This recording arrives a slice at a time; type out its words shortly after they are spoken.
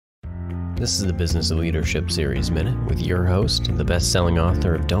This is the Business of Leadership Series Minute with your host, the best-selling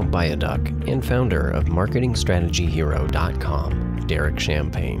author of Don't Buy a Duck and founder of MarketingStrategyHero.com, Derek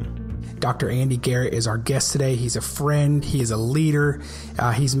Champagne. Dr. Andy Garrett is our guest today. He's a friend. He is a leader.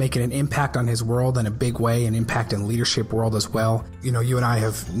 He's making an impact on his world in a big way, an impact in the leadership world as well. You know, you and I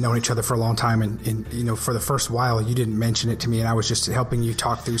have known each other for a long time, and you know, for the first while, you didn't mention it to me, and I was just helping you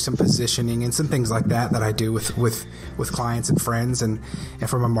talk through some positioning and some things like that I do with clients and friends, and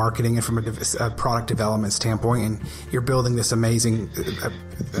from a marketing and from a product development standpoint. And you're building this amazing,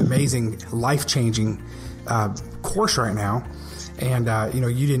 life-changing course right now. And, you know,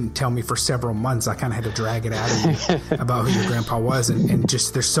 you didn't tell me for several months. I kind of had to drag it out of you about who your grandpa was. And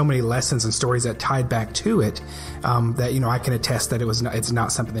just there's so many lessons and stories that tied back to it that, you know, I can attest that it's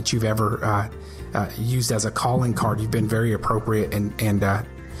not something that you've ever used as a calling card. You've been very appropriate. And in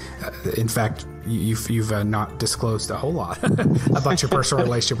fact, you've not disclosed a whole lot about your personal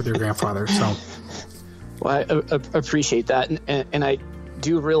relationship with your grandfather. So, well, I appreciate that. And I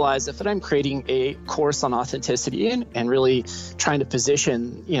do realize that if I'm creating a course on authenticity and really trying to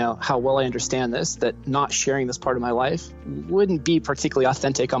position, you know, how well I understand this, that not sharing this part of my life wouldn't be particularly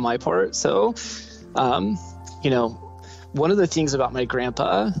authentic on my part. So, you know, one of the things about my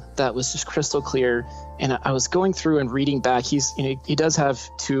grandpa that was just crystal clear, and I was going through and reading back, he does have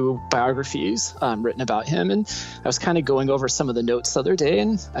 2 biographies written about him. And I was kind of going over some of the notes the other day,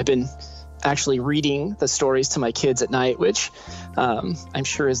 and I've been actually reading the stories to my kids at night, which I'm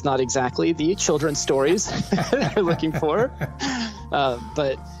sure is not exactly the children's stories they're looking for.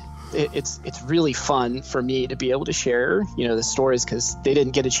 But it's really fun for me to be able to share, you know, the stories, because they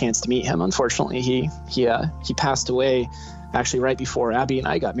didn't get a chance to meet him. Unfortunately, he passed away actually right before Abby and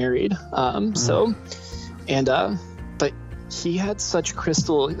I got married. But he had such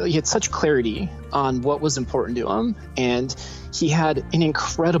clarity on what was important to him, and he had an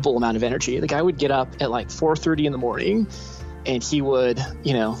incredible amount of energy. The guy would get up at like 4:30 in the morning, and he would,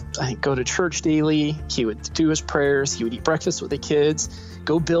 you know, I think go to church daily. He would do his prayers. He would eat breakfast with the kids,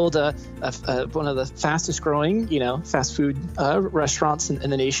 go build one of the fastest growing, you know, fast food restaurants in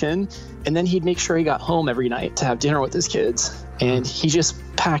the nation. And then he'd make sure he got home every night to have dinner with his kids. And he just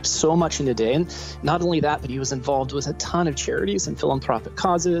packed so much in a day. And not only that, but he was involved with a ton of charities and philanthropic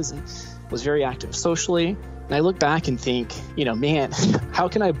causes and was very active socially. And I look back and think, you know, man, how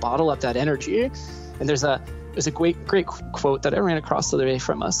can I bottle up that energy? And there's a great quote that I ran across the other day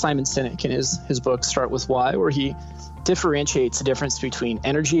from Simon Sinek in his book, Start With Why, where he differentiates the difference between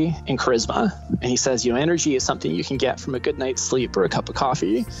energy and charisma. And he says, you know, energy is something you can get from a good night's sleep or a cup of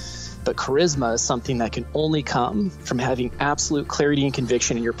coffee, but charisma is something that can only come from having absolute clarity and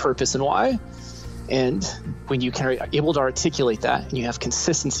conviction in your purpose and why. And when you are able to articulate that and you have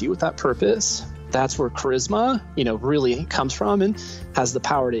consistency with that purpose, that's where charisma, you know, really comes from and has the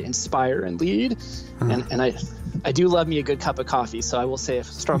power to inspire and lead. Mm-hmm. And I do love me a good cup of coffee. So I will say, if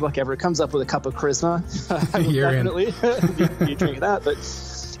Starbucks ever comes up with a cup of charisma, I will definitely be drinking that.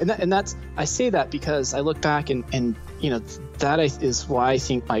 I say that because I look back and you know, that is why I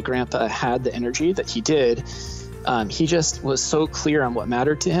think my grandpa had the energy that he did. He just was so clear on what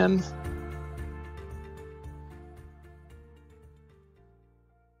mattered to him.